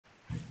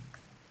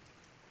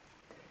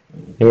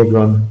Hey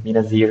everyone,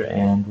 Mina here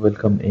and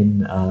welcome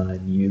in a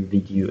new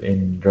video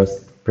in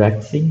Rust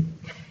practicing.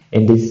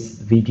 In this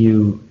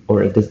video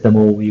or this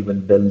demo, we will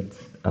build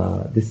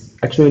this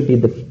actually will be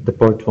the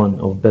part one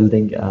of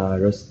building a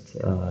Rust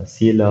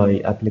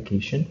CLI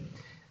application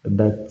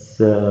that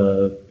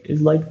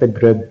is like the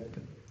grep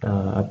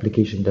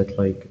application that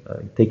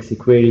takes a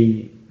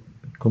query,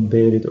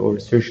 compare it or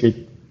search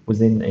it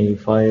within a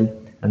file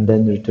and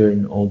then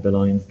return all the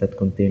lines that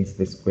contains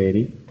this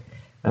query.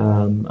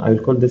 I will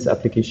call this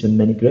application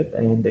MiniGrep,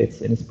 and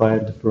it's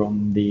inspired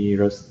from the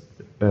Rust,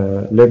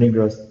 Learning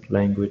Rust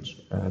language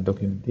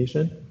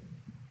documentation.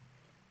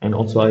 And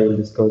also I will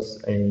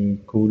discuss a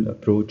cool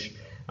approach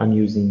I'm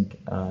using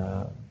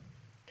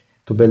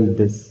to build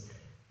this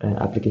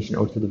application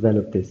or to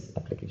develop this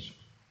application.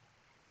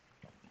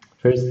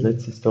 First,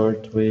 let's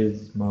start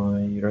with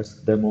my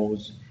Rust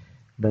demos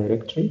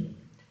directory,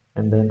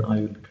 and then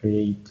I will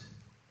create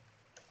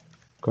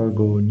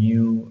cargo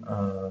new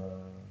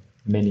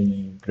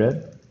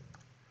MiniGrep,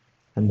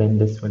 and then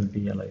this will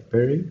be a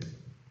library,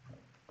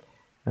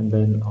 and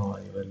then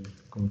I will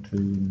go to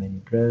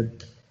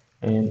MiniGrep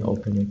and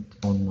open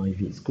it on my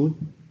VS Code.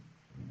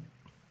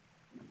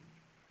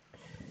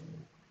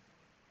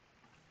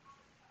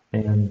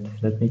 And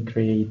let me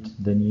create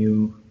the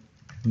new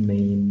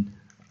main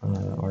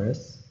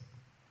RS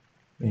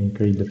and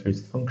create the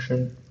first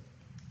function,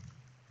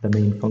 the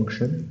main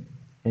function.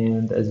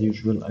 And as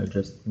usual, I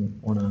just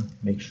want to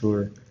make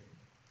sure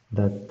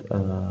that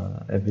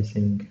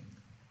everything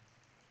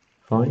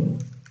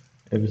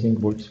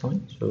works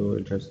fine. So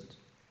just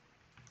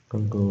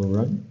go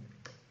run,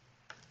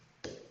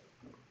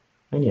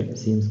 and yeah,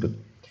 seems good.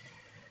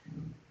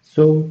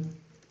 So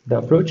the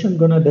approach I'm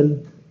gonna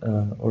build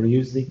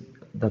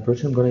the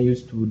approach I'm gonna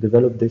use to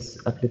develop this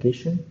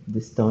application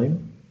this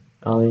time,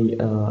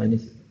 it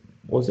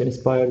was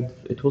inspired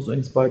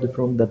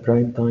from the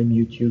PrimeTime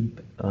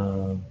YouTube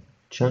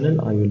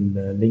channel. I will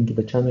link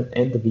the channel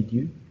and the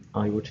video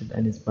I watched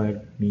and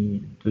inspired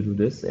me to do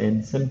this.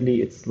 And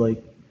simply, it's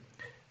like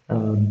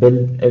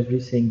build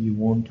everything you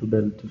want to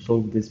build to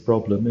solve this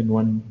problem in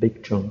one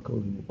big chunk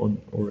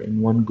or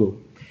in one go.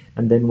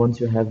 And then once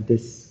you have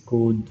this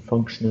code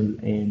functional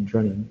and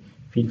running,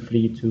 feel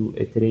free to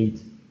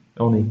iterate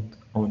on it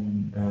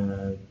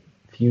on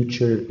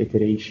future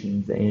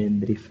iterations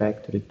and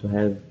refactor it to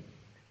have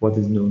what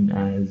is known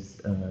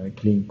as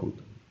clean code.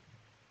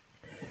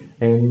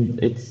 And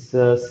it's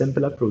a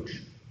simple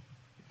approach.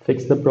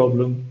 Fix the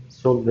problem,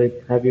 solve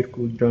it, have your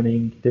code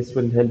running. This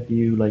will help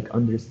you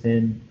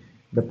understand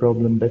the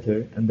problem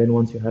better. And then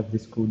once you have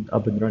this code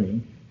up and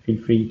running, feel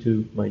free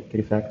to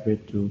refactor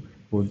it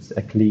towards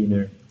a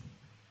cleaner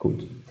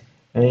code.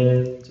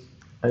 And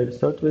I'll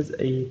start with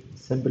a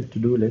simple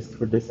to-do list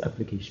for this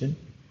application.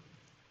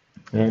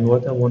 And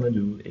what I want to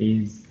do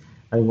is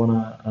I want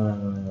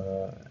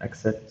to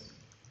accept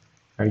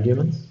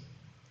arguments.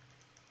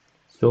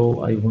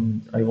 So I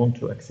want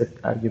to accept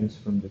arguments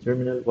from the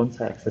terminal. Once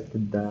I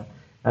accepted the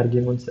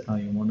arguments,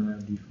 I want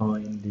to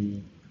define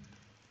the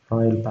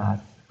file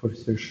path for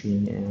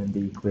searching and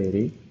the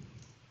query.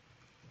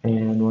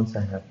 And once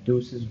I have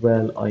those as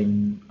well, I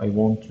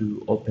want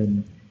to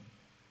open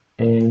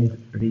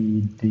and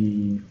read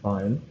the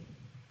file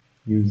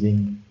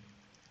using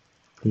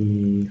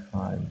the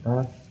file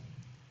path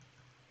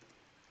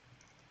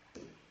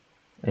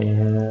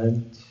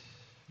and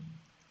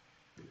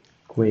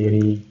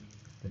query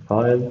the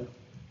file,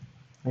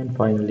 and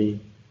finally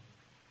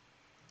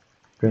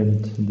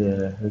print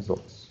the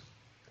results.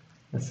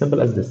 As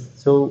simple as this.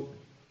 So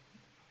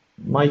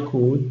my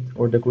code,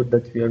 or the code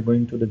that we are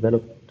going to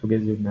develop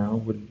together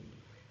now,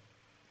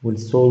 will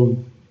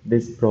solve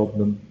this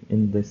problem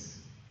in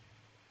this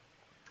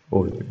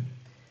order.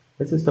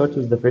 Let's start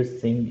with the first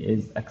thing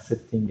is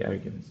accepting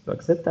arguments. To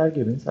accept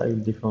arguments, I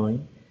will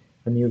define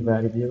a new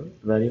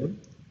variable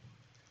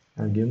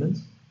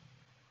arguments.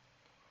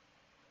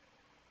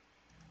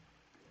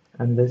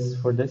 And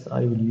for this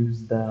I will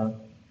use the,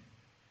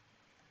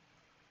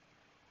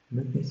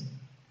 let me see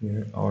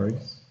here,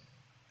 args,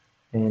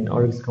 and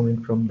args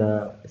coming from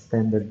the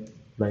standard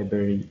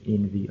library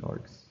in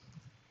args,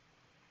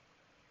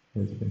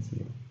 as you can see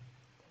here.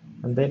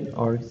 And then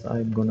args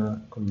I'm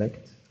gonna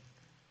collect,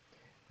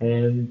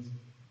 and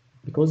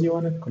because you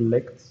want to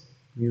collect,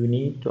 you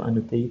need to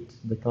annotate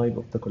the type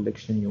of the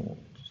collection you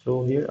want.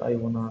 So here I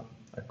want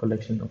a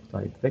collection of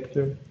type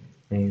vector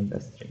and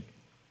a string.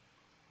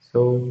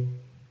 So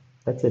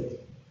that's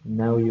it.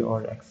 Now you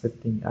are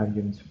accepting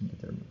arguments from the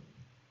terminal.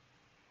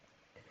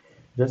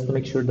 Just to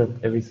make sure that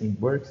everything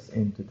works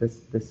and to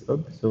test this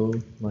up, so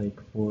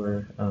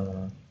for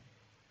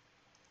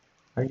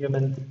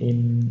argument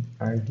in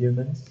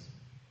arguments,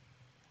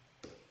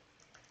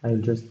 I'll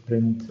just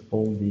print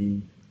all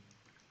the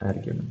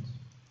arguments.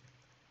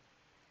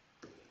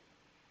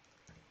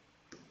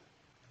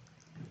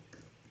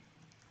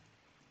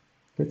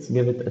 Let's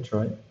give it a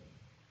try.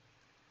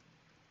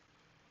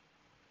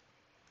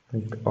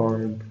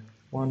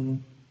 arg1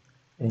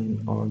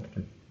 and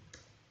arg2.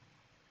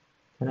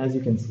 And as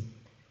you can see,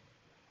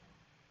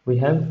 we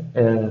have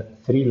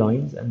 3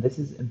 lines, and this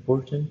is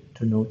important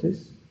to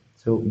notice.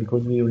 So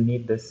because we will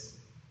need this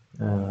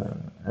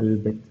a little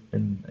bit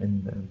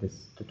in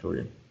this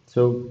tutorial.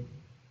 So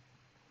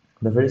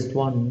the first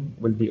one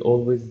will be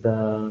always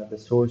the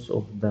source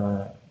of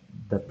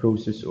the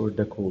process or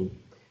the call.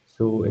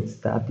 So it's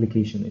the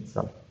application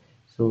itself.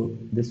 So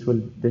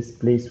this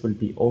place will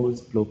be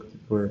always blocked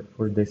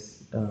for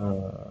this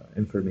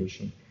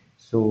information.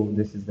 So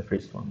this is the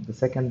first one. The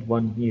second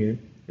one here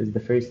is the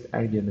first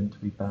argument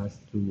we pass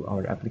to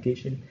our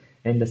application,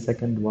 and the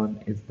second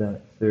one is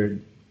the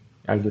third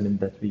argument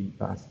that we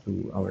pass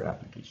to our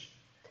application.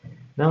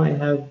 Now I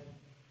have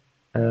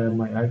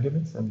my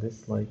arguments, and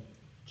this like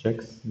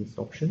checks this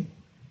option.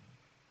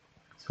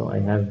 So I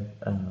have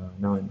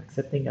now I'm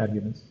accepting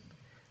arguments.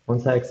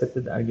 Once I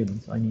accepted the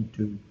arguments, I need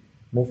to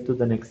move to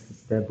the next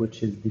step,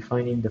 which is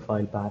defining the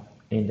file path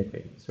and the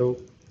query. So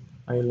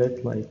I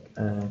let like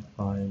a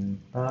file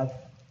path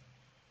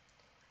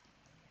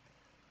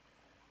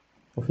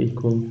of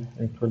equal,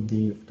 it will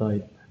be of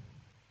type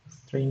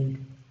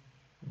string.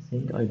 I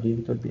think I believe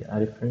it will be a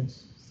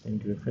reference,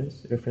 string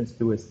reference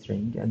to a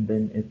string, and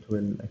then it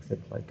will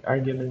accept like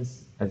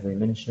arguments. As I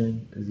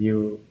mentioned,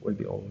 0 will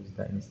be always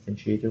the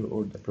instantiator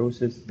or the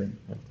process, then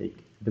I'll take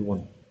the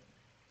 1.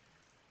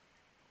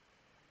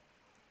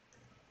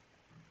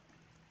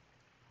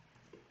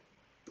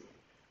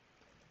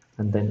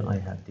 And then I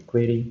have the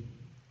query,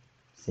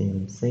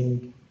 same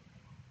thing,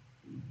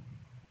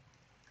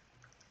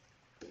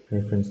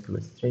 reference to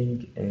a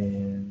string,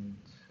 and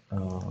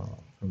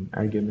from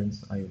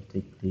arguments I will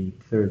take the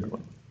third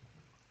one.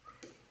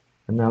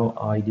 And now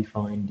I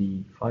define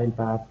the file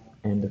path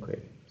and the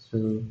query.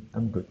 So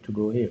I'm good to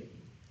go here.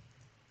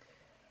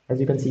 As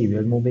you can see, we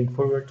are moving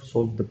forward to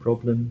solve the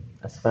problem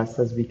as fast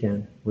as we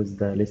can with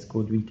the less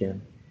code we can.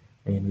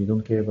 And we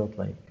don't care about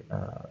like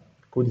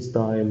code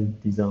style,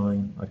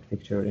 design,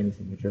 architecture, or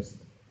anything. We're just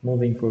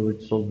moving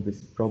forward to solve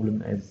this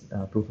problem as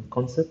a proof of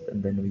concept,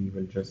 and then we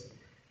will just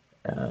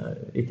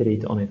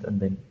iterate on it and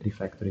then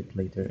refactor it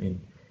later in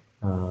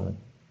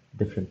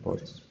different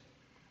parts.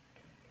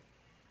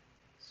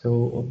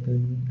 So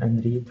open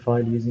and read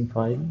file using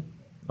file.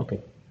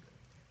 Okay.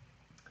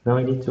 Now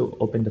I need to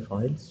open the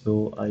file,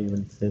 so I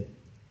will set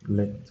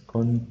let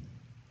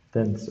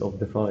contents of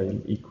the file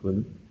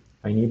equal.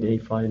 I need a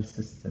file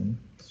system,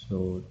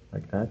 so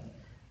like that.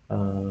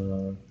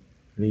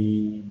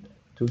 Read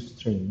to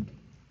string.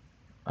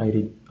 I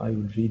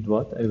will read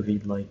what? I will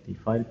read like the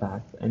file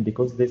path, and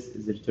because this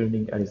is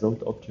returning a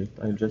result object,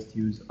 I'll just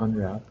use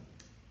unwrap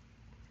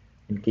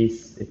in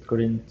case it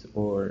couldn't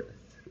open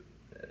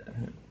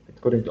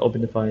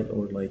the file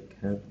or like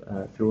have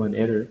throw an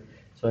error.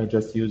 So I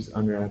just use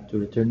unwrap to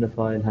return the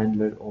file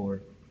handler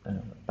or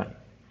path.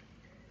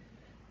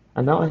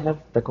 And now I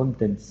have the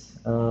contents.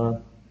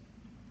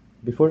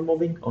 Before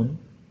moving on,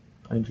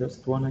 I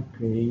just want to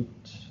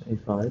create a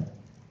file.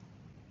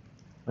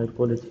 I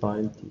call it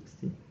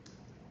file.txt.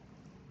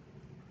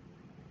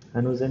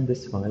 And within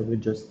this file, we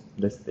just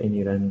list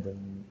any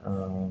random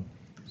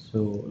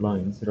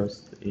lines.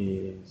 Rust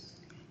is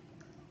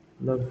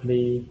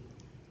lovely,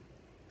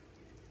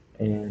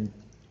 and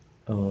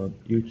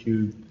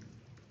YouTube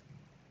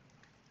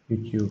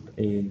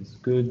is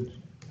good,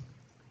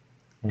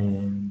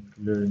 and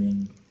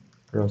learning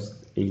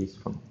Rust is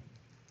fun.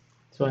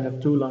 So I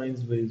have 2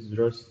 lines with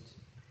Rust,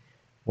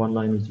 1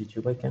 line with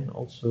YouTube. I can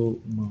also,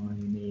 my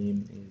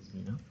name is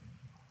Mina,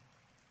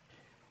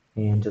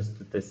 and just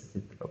to test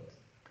it out.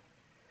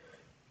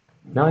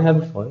 Now I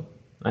have a file.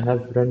 I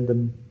have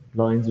random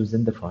lines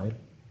within the file.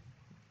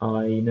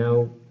 I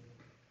now,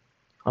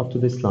 up to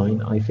this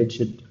line, I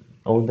fetched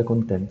all the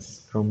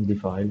contents from the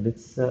file.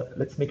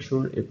 Let's make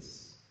sure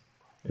it's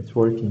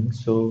working.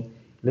 So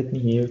let me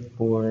here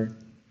for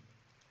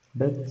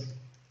bet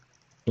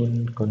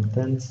in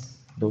contents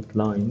dot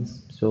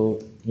lines. So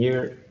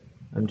here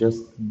I'm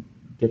just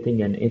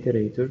getting an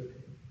iterator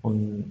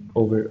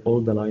over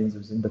all the lines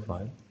within the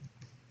file,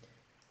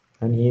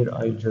 and here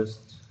I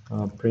just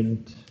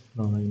print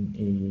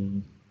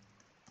line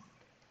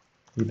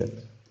a bet.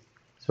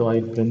 So I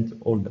print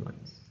all the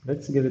lines.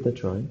 Let's give it a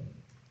try.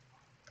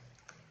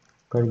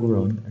 Cargo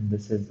run, and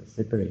this is a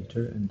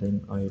separator, and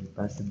then I'll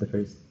pass it the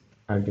first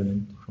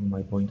argument. From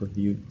my point of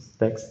view, it's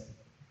text,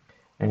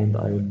 and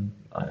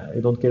I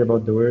don't care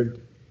about the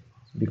word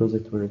because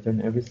it will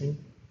return everything.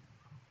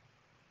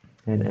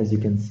 And as you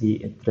can see,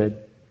 it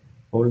read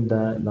all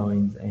the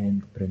lines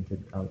and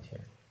printed out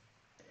here.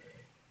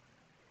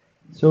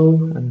 So,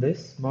 and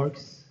this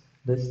marks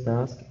this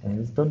task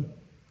as done.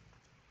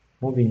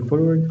 Moving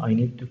forward, I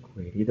need to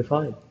query the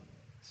file.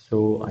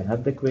 So I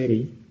have the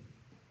query,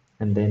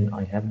 and then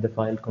I have the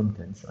file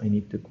contents. I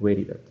need to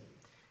query that.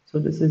 So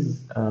this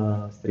is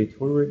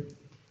straightforward.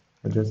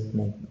 I'll just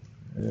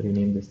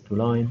rename this to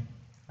line.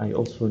 I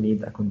also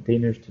need a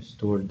container to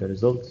store the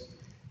results.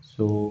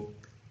 So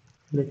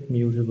let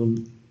mutable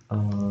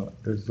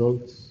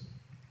results,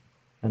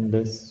 and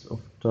this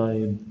of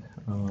type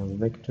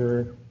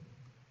vector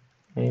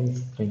and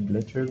string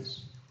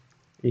letters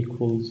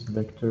equals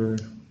vector.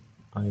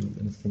 I'll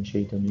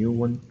instantiate a new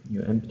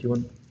empty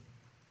one,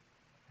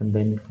 And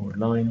then for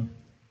line,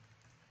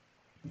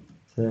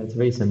 so it's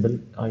very simple.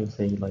 I'll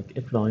say like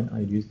if line,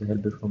 I'll use the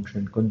helper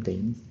function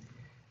contains.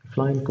 If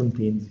line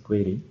contains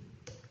query,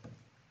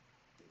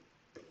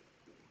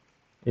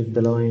 if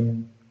the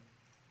line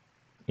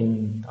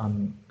in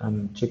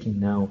I'm checking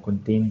now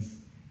contains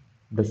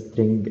the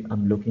string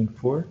I'm looking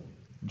for,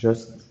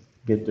 just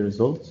get the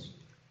results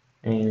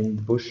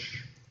and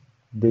push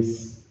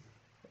this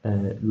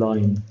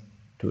line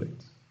to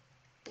it.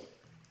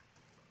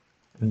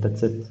 And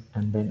that's it.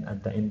 And then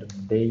at the end of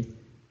the day,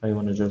 I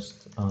want to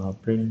just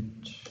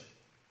print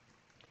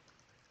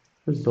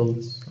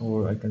results,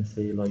 or I can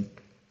say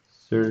like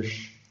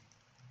search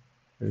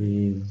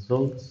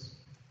results.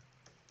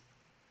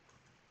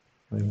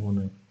 I want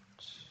it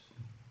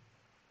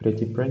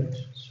pretty print,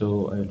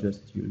 so I'll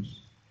just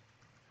use,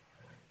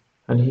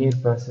 and here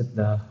pass it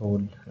the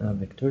whole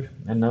vector.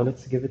 And now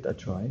let's give it a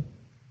try.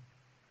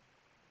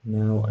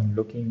 Now I'm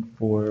looking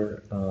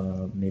for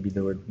maybe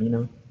the word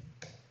Mina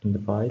in the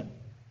file.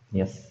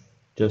 Yes,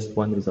 just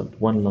one result,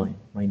 one line.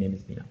 My name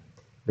is Mina.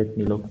 Let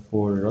me look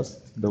for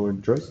Rust, the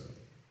word Rust.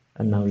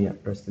 And now, yeah,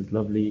 Rust is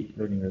lovely.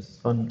 Learning Rust is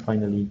fun.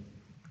 Finally,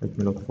 let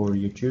me look for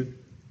YouTube,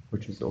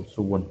 which is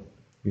also one.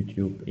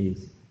 YouTube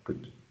is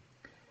good.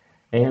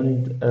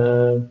 And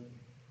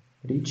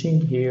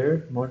reaching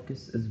here,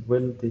 Marcus as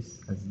well.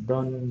 This is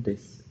done.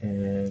 This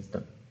is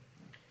done.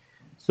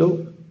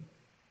 So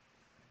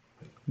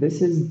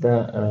this is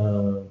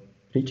the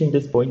reaching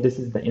this point. This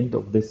is the end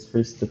of this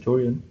first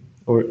tutorial,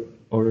 or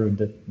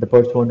the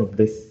part one of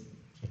this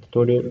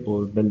tutorial,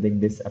 or building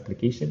this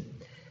application.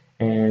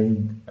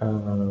 And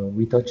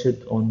we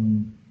touched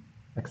on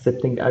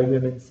accepting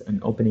arguments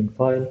and opening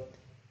file.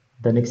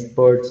 The next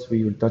parts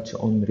we will touch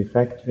on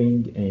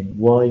refactoring and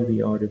why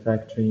we are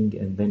refactoring,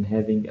 and then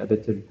having a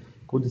better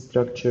code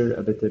structure,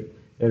 a better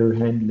error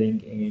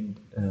handling,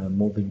 and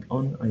moving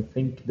on. I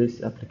think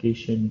this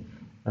application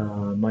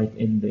might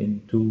end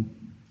in 2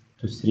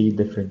 to 3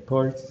 different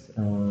parts.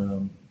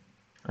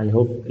 I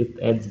hope it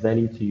adds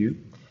value to you.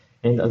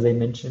 And as I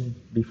mentioned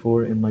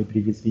before in my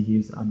previous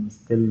videos, I'm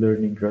still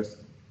learning Rust,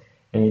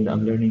 and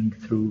I'm learning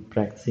through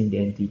practicing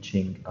and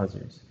teaching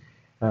others.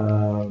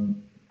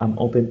 I'm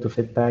open to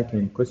feedback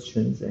and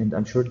questions, and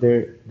I'm sure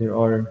there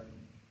are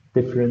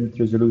different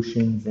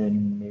resolutions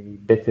and maybe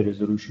better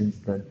resolutions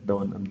than the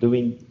one I'm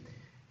doing.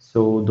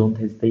 So don't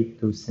hesitate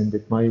to send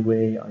it my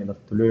way. I love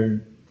to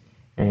learn,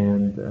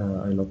 and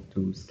I love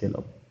to scale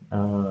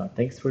up.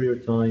 Thanks for your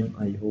time.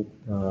 I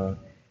hope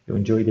you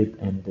enjoyed it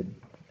and it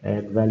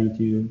add value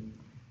to you.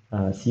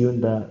 See you in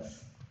the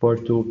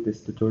part 2 of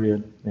this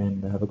tutorial,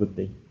 and have a good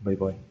day. Bye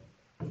bye.